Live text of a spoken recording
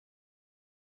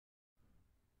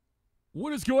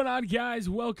What is going on, guys?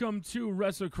 Welcome to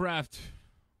Wrestlecraft,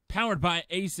 powered by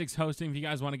A6 Hosting. If you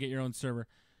guys want to get your own server,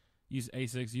 use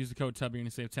A6. Use the code Tubby and you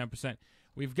save 10%.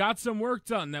 We've got some work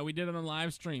done that we did on a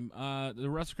live stream. The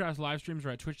Wrestlecraft live streams are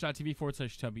at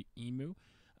twitch.tv/TubbyEmu.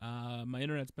 My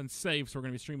internet's been saved, so we're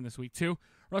going to be streaming this week, too.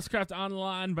 Wrestlecraft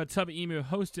online by Tubby Emu,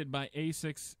 hosted by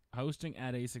A6 Hosting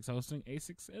at A6 Hosting.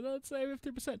 A6, let's say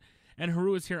 50%. And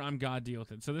Haru is here. I'm God Deal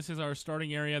with it. So this is our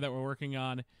starting area that we're working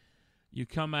on. You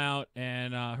come out,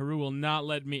 and Haru will not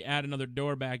let me add another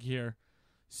door back here.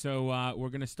 So we're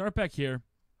going to start back here.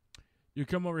 You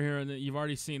come over here, and you've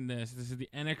already seen this. This is the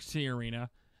NXT arena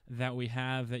that we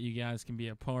have that you guys can be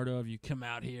a part of. You come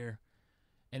out here,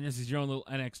 and this is your own little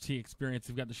NXT experience.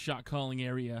 You've got the shot calling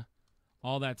area,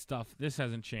 all that stuff. This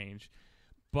hasn't changed.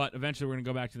 But eventually we're going to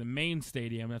go back to the main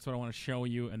stadium. That's what I want to show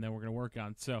you, and then we're going to work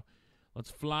on. So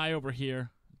let's fly over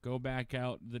here, go back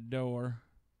out the door.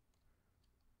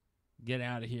 Get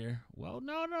out of here. Well,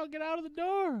 no, get out of the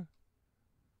door.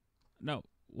 No,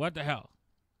 what the hell?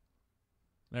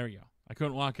 There we go. I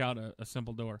couldn't walk out a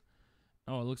simple door.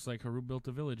 Oh, it looks like Haru built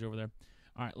a village over there.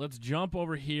 All right, let's jump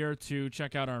over here to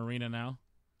check out our arena now.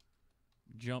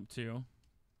 Jump to.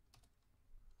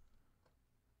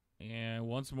 And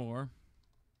once more.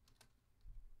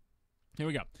 Here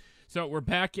we go. So we're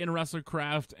back in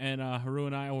Wrestlecraft, and Haru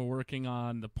and I were working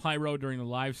on the PYRO during the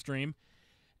live stream.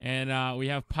 And we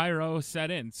have PYRO set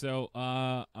in. So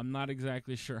I'm not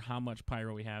exactly sure how much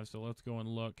PYRO we have. So let's go and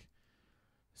look.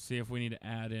 See if we need to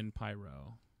add in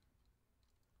PYRO.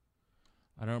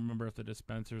 I don't remember if the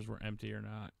dispensers were empty or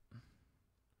not.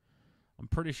 I'm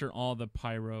pretty sure all the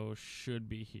PYRO should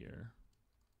be here.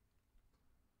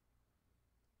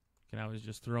 Can always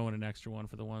just throw in an extra one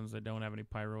for the ones that don't have any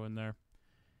PYRO in there.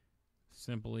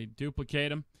 Simply duplicate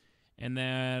them. And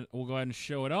then we'll go ahead and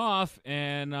show it off,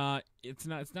 and it's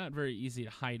not very easy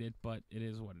to hide it, but it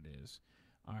is what it is.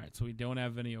 All right, so we don't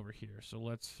have any over here, so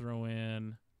let's throw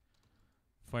in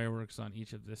fireworks on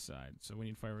each of this side. So we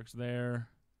need fireworks there,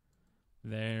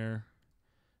 and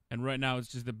right now it's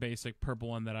just the basic purple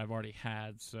one that I've already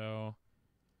had. So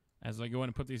as I go in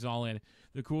and put these all in,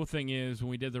 the cool thing is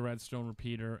when we did the redstone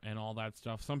repeater and all that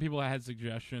stuff, some people had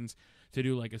suggestions to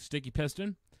do like a sticky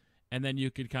piston. And then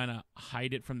you could kind of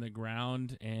hide it from the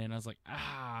ground. And I was like,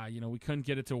 we couldn't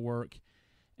get it to work.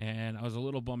 And I was a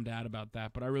little bummed out about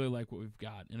that. But I really like what we've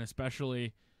got. And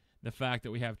especially the fact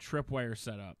that we have tripwire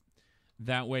set up.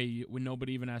 That way, when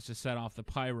nobody even has to set off the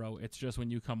PYRO, it's just when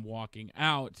you come walking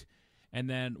out. And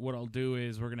then what I'll do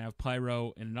is we're going to have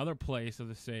PYRO in another place of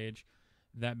the stage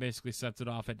that basically sets it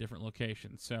off at different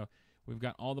locations. So we've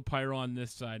got all the PYRO on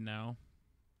this side now.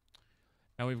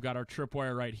 And we've got our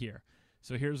tripwire right here.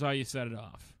 So here's how you set it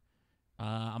off.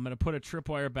 I'm going to put a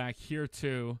tripwire back here,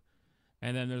 too.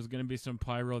 And then there's going to be some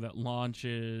PYRO that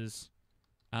launches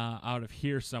out of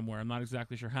here somewhere. I'm not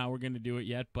exactly sure how we're going to do it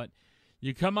yet. But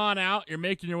you come on out. You're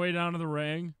making your way down to the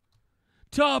ring.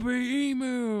 Tubby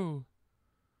Emu!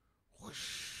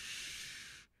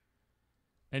 Whoosh.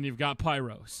 And you've got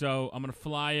PYRO. So I'm going to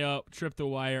fly up, trip the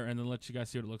wire, and then let you guys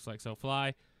see what it looks like. So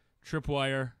fly,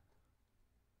 tripwire.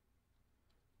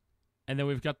 And then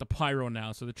we've got the PYRO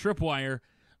now. So the tripwire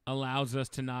allows us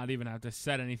to not even have to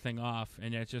set anything off,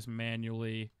 and it's just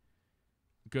manually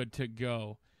good to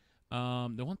go.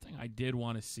 The one thing I did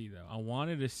want to see, though, I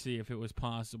wanted to see if it was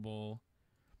possible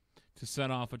to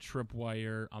set off a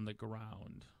tripwire on the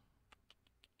ground.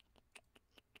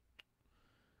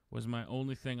 Was my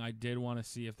only thing I did want to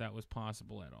see if that was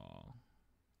possible at all.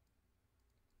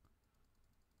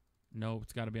 No,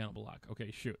 it's got to be on a block.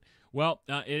 Okay, shoot. Well,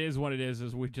 it is what it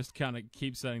is we just kind of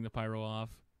keep setting the PYRO off.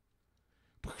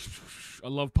 I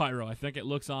love PYRO. I think it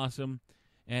looks awesome,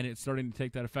 and it's starting to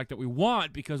take that effect that we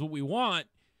want, because what we want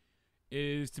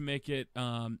is to make it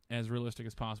as realistic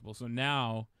as possible. So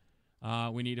now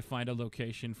we need to find a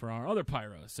location for our other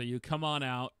PYRO. So you come on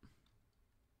out,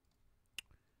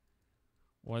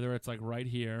 whether it's like right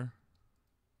here,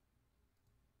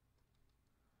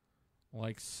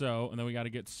 like so, and then we got to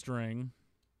get string.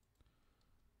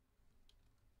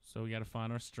 So we got to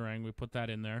find our string. We put that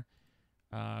in there.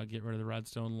 Get rid of the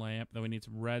redstone lamp. Then we need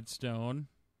some redstone.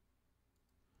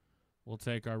 We'll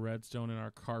take our redstone and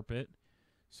our carpet.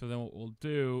 So then what we'll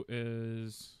do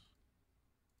is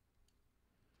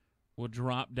we'll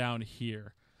drop down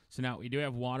here. So now we do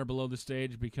have water below the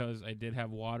stage because I did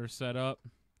have water set up.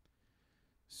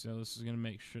 So this is going to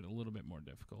make shit a little bit more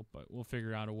difficult, but we'll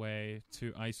figure out a way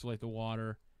to isolate the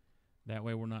water. That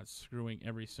way we're not screwing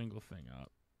every single thing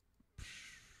up.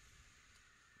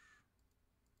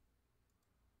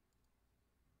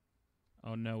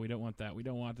 Oh, no, we don't want that. We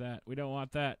don't want that. We don't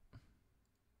want that.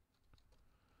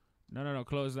 No,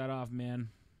 close that off, man.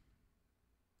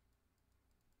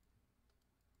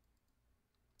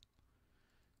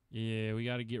 Yeah, we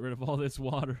got to get rid of all this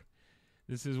water.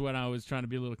 This is what I was trying to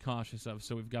be a little cautious of.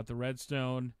 So we've got the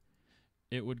redstone.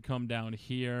 It would come down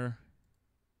here.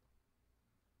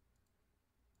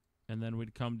 And then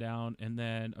we'd come down, and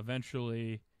then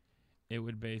eventually it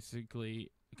would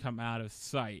basically come out of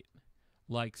sight,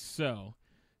 like so.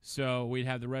 So we'd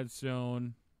have the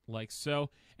redstone like so.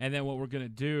 And then what we're going to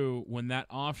do when that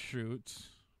offshoots,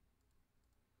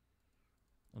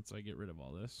 once I get rid of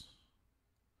all this,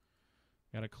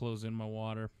 got to close in my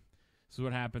water. This is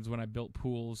what happens when I built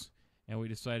pools and we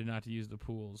decided not to use the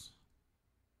pools.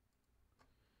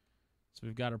 So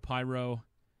we've got our pyro,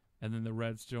 and then the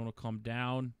redstone will come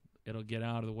down. It'll get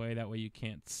out of the way. That way you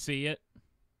can't see it.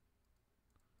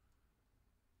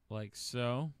 Like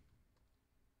so.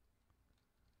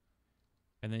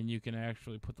 And then you can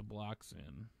actually put the blocks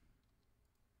in.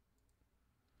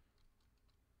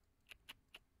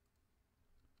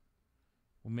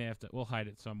 We may have to, we'll hide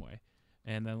it some way.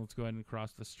 And then let's go ahead and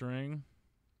cross the string.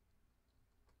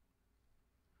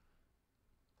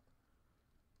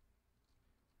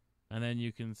 And then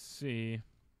you can see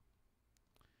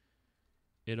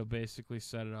it'll basically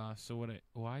set it off. So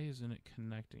why isn't it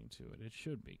connecting to it? It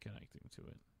should be connecting to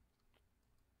it.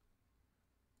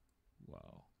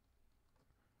 Wow.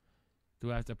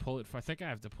 Do I have to pull it? I think I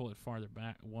have to pull it farther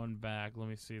back. One back. Let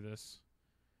me see this.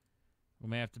 We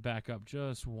may have to back up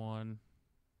just one.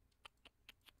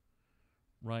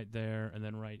 Right there, and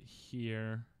then right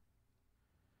here.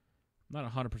 I'm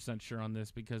not 100% sure on this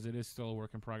because it is still a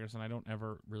work in progress, and I don't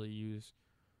ever really use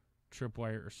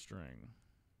tripwire or string.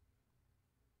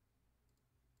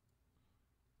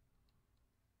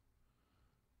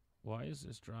 Why is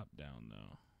this drop down,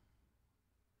 though?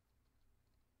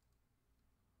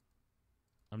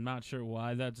 I'm not sure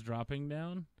why that's dropping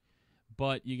down,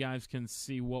 but you guys can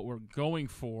see what we're going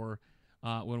for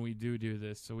when we do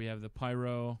this. So we have the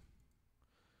pyro.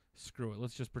 Screw it.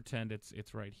 Let's just pretend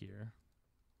it's right here.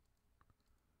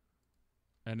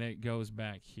 And it goes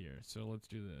back here. So let's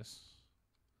do this.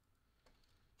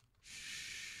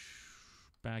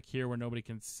 Back here where nobody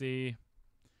can see.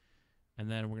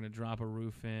 And then we're going to drop a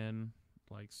roof in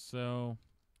like so.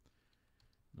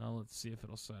 Now let's see if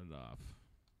it'll set it off.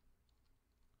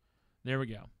 There we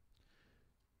go.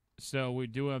 So we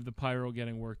do have the pyro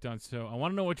getting work done. So I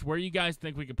want to know where you guys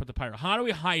think we could put the pyro. How do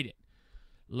we hide it?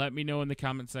 Let me know in the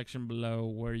comment section below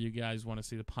where you guys want to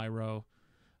see the pyro.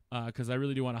 Because I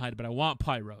really do want to hide it, but I want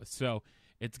pyro. So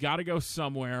it's got to go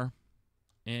somewhere.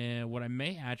 And what I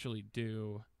may actually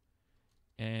do,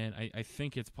 and I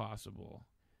think it's possible,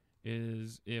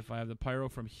 is if I have the pyro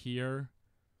from here,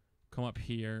 come up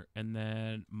here, and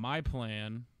then my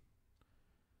plan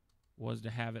was to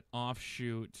have it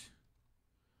offshoot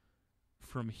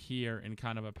from here in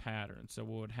kind of a pattern. So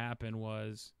what would happen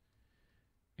was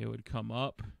it would come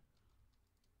up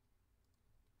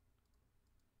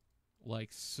like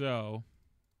so,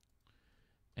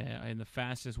 in the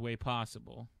fastest way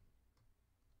possible,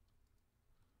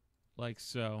 like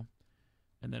so,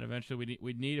 and then eventually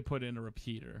we'd need to put in a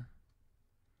repeater.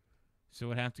 So it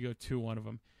would have to go to one of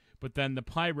them. But then the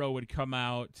pyro would come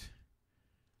out.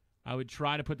 I would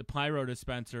try to put the pyro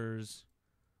dispensers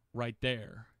right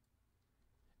there.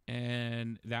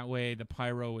 And that way the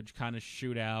pyro would kind of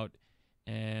shoot out.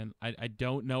 And I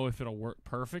don't know if it'll work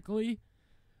perfectly,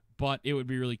 but it would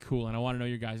be really cool. And I want to know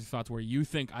your guys' thoughts where you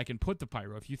think I can put the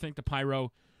pyro. If you think the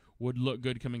pyro would look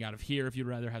good coming out of here, if you'd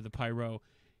rather have the pyro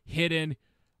hidden,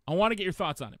 I want to get your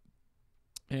thoughts on it.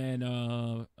 And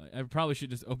I probably should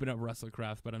just open up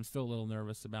Wrestlecraft, but I'm still a little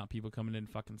nervous about people coming in and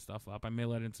fucking stuff up. I may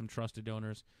let in some trusted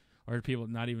donors, or people,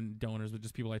 not even donors, but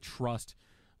just people I trust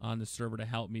on the server to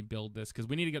help me build this. Because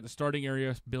we need to get the starting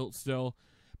area built still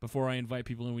before I invite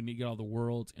people in. We need to get all the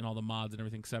worlds and all the mods and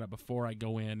everything set up before I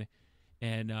go in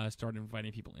and start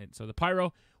inviting people in. So the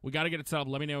pyro, we got to get it set up.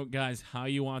 Let me know, guys, how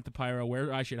you want the pyro,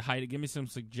 where I should hide it. Give me some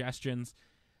suggestions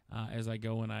as I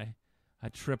go and I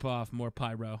trip off more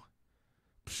pyro.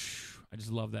 I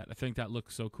just love that. I think that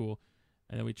looks so cool.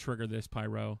 And then we trigger this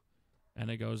pyro, and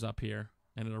it goes up here,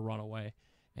 and it'll run away.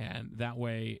 And that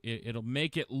way, it'll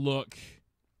make it look...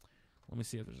 Let me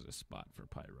see if there's a spot for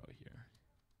pyro here.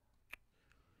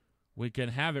 We can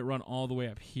have it run all the way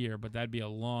up here, but that'd be a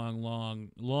long, long,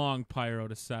 long pyro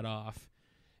to set off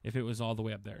if it was all the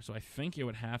way up there. So I think it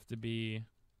would have to be...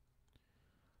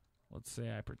 Let's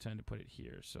say I pretend to put it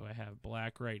here. So I have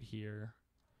black right here.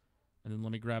 And then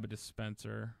let me grab a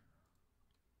dispenser.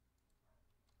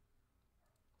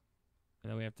 And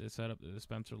then we have to set up the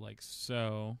dispenser like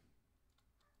so.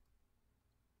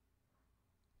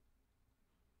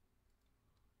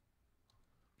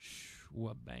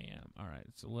 Bam. All right,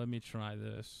 so let me try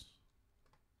this.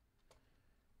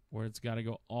 where it's got to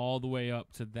go all the way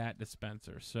up to that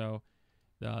dispenser. So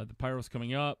the pyro's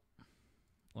coming up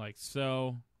like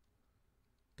so.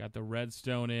 Got the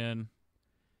redstone in,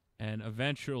 and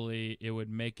eventually it would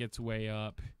make its way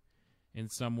up in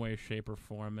some way, shape, or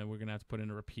form, and we're going to have to put in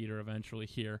a repeater eventually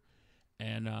here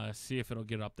and see if it'll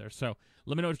get up there. So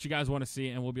let me know what you guys want to see,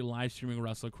 and we'll be live streaming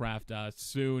Wrestlecraft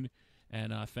soon.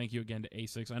 And thank you again to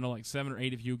A6. I know like 7 or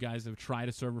 8 of you guys have tried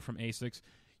a server from A6.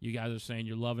 You guys are saying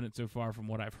you're loving it so far from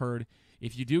what I've heard.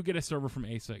 If you do get a server from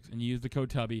A6 and you use the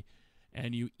code Tubby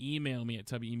and you email me at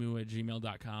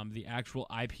tubbyemu@gmail.com, the actual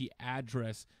IP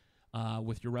address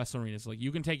with your Wrestle Arenas, like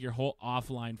you can take your whole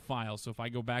offline file. So if I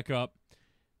go back up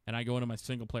and I go into my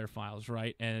single-player files,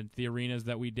 right, and the arenas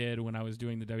that we did when I was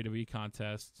doing the WWE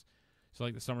contests, so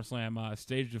like the SummerSlam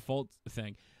stage default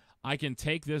thing, I can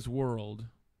take this world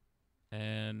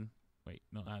and – wait,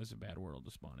 no, that was a bad world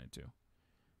to spawn into.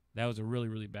 That was a really,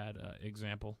 really bad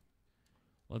example.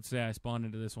 Let's say I spawn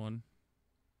into this one.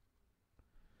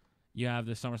 You have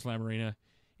the SummerSlam arena.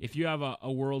 If you have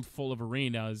a world full of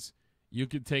arenas, you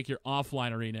could take your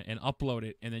offline arena and upload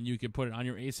it, and then you could put it on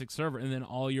your A6 server, and then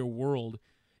all your world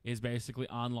is basically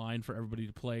online for everybody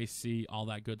to play, see, all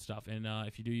that good stuff. And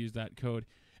if you do use that code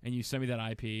and you send me that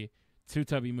IP to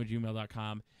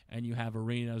tubby@gmail.com and you have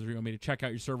arenas or you want me to check out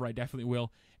your server, I definitely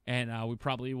will. And we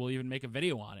probably will even make a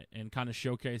video on it and kind of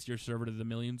showcase your server to the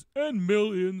millions and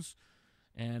millions.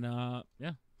 And,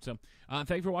 yeah. So,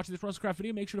 thank you for watching this Wrestlecraft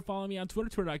video. Make sure to follow me on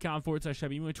Twitter,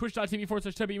 twitter.com/TubbyEmu, and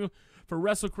twitch.tv/TubbyEmu for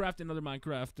Wrestlecraft and other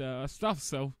Minecraft stuff.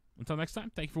 So, until next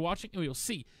time, thank you for watching, and we will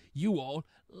see you all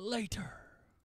later.